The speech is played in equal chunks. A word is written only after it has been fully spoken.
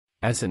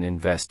As an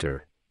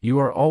investor, you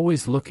are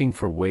always looking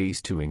for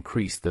ways to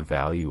increase the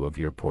value of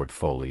your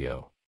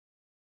portfolio.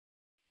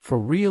 For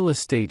real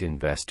estate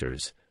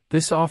investors,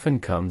 this often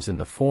comes in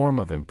the form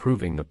of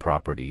improving the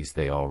properties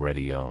they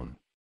already own.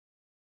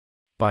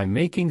 By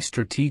making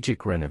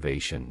strategic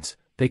renovations,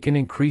 they can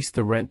increase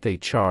the rent they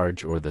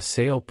charge or the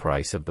sale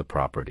price of the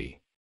property.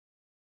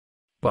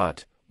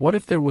 But, what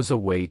if there was a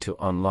way to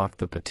unlock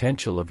the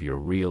potential of your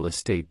real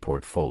estate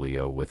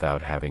portfolio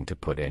without having to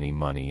put any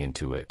money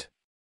into it?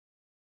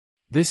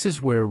 This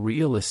is where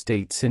real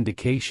estate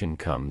syndication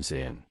comes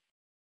in.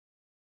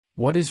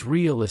 What is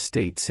real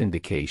estate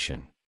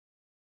syndication?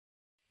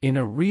 In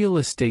a real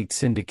estate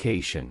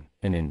syndication,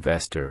 an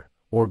investor,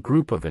 or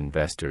group of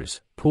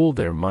investors, pool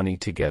their money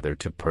together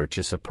to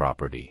purchase a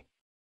property.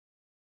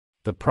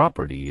 The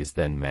property is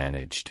then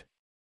managed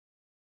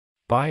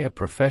by a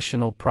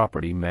professional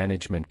property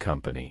management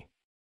company.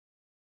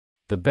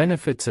 The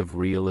benefits of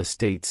real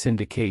estate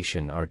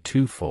syndication are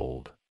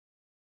twofold.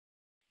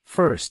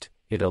 First,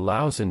 it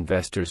allows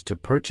investors to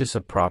purchase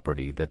a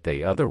property that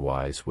they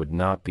otherwise would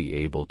not be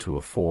able to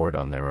afford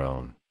on their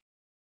own.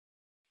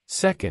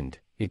 Second,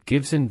 it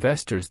gives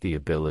investors the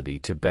ability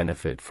to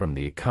benefit from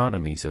the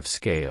economies of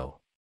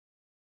scale.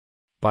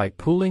 By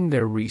pooling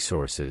their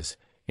resources,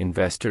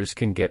 investors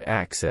can get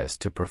access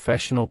to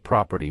professional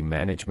property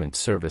management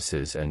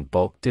services and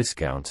bulk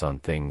discounts on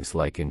things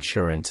like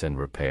insurance and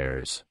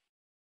repairs.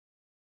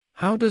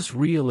 How does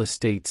real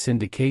estate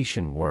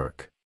syndication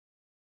work?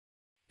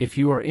 If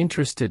you are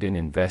interested in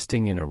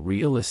investing in a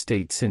real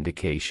estate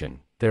syndication,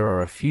 there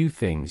are a few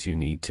things you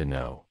need to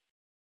know.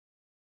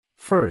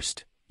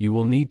 First, you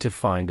will need to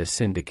find a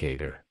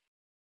syndicator.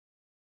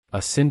 A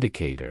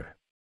syndicator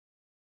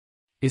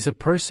is a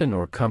person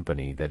or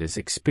company that is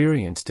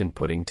experienced in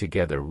putting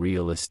together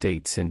real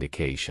estate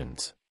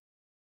syndications.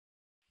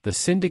 The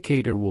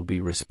syndicator will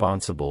be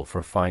responsible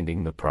for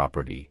finding the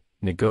property,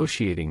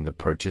 negotiating the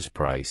purchase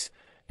price,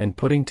 and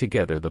putting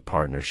together the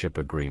partnership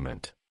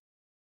agreement.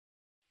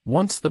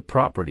 Once the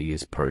property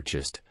is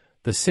purchased,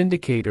 the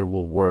syndicator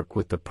will work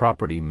with the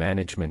property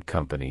management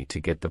company to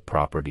get the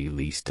property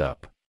leased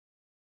up.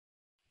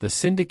 The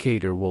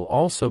syndicator will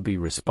also be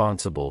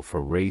responsible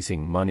for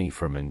raising money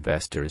from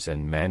investors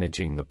and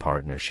managing the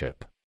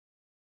partnership.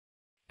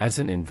 As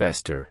an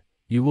investor,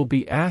 you will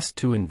be asked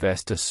to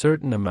invest a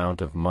certain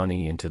amount of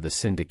money into the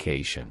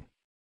syndication.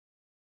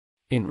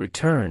 In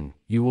return,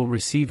 you will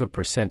receive a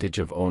percentage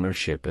of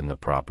ownership in the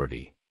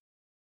property.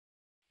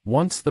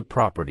 Once the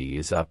property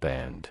is up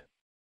and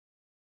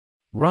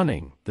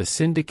running, the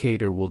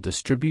syndicator will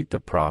distribute the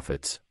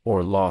profits,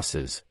 or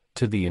losses,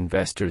 to the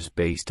investors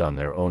based on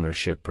their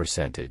ownership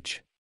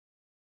percentage.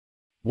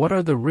 What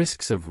are the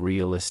risks of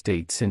real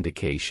estate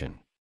syndication?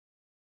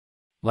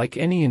 Like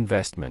any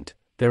investment,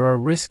 there are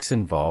risks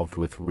involved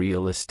with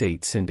real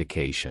estate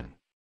syndication.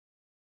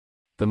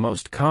 The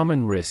most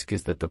common risk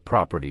is that the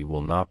property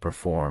will not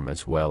perform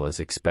as well as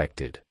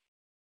expected.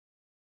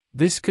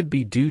 This could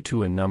be due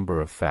to a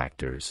number of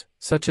factors,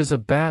 such as a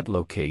bad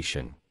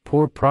location,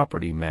 poor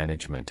property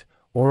management,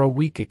 or a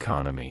weak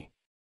economy.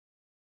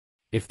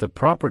 If the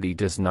property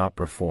does not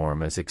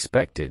perform as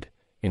expected,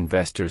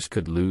 investors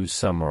could lose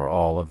some or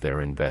all of their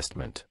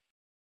investment.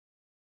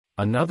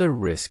 Another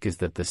risk is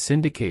that the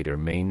syndicator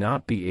may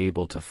not be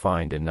able to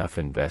find enough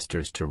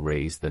investors to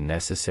raise the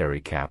necessary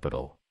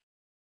capital.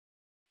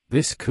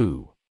 This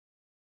could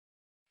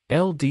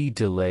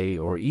delay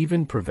or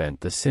even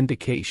prevent the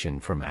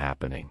syndication from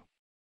happening.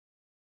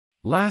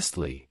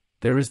 Lastly,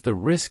 there is the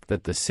risk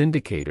that the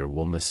syndicator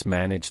will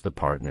mismanage the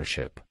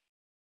partnership.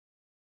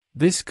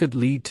 This could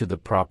lead to the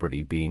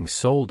property being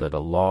sold at a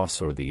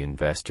loss or the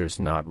investors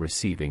not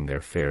receiving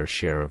their fair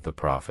share of the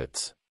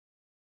profits.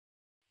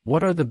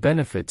 What are the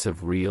benefits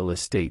of real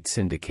estate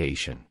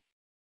syndication?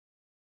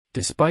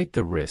 Despite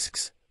the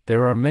risks,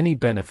 there are many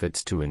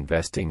benefits to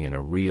investing in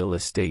a real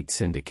estate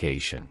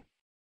syndication.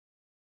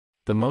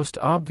 The most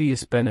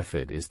obvious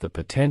benefit is the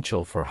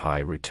potential for high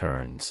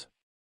returns.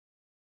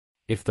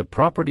 If the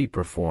property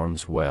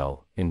performs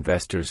well,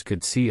 investors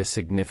could see a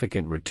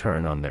significant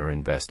return on their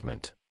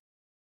investment.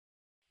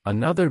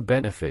 Another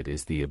benefit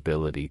is the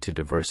ability to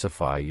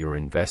diversify your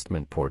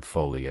investment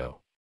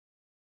portfolio.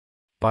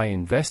 By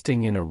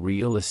investing in a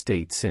real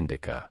estate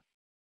syndicate,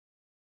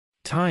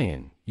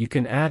 you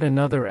can add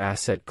another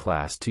asset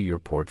class to your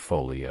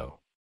portfolio.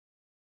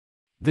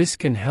 This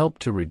can help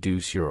to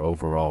reduce your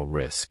overall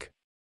risk.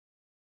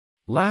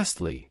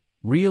 Lastly,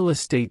 real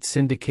estate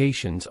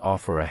syndications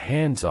offer a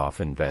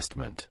hands-off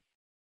investment.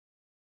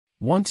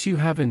 Once you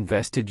have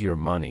invested your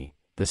money,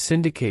 the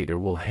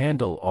syndicator will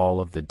handle all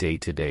of the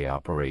day-to-day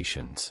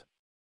operations.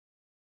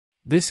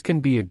 This can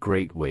be a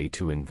great way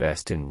to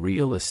invest in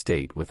real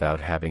estate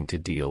without having to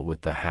deal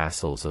with the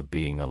hassles of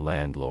being a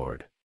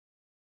landlord.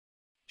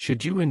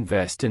 Should you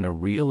invest in a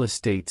real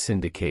estate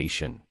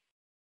syndication?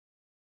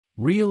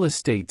 Real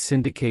estate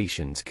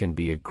syndications can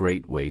be a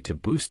great way to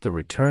boost the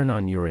return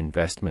on your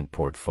investment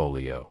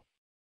portfolio.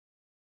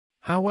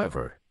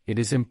 However, it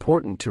is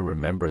important to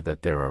remember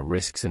that there are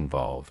risks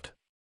involved.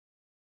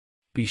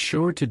 Be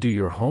sure to do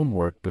your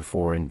homework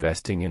before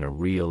investing in a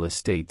real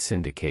estate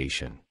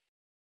syndication.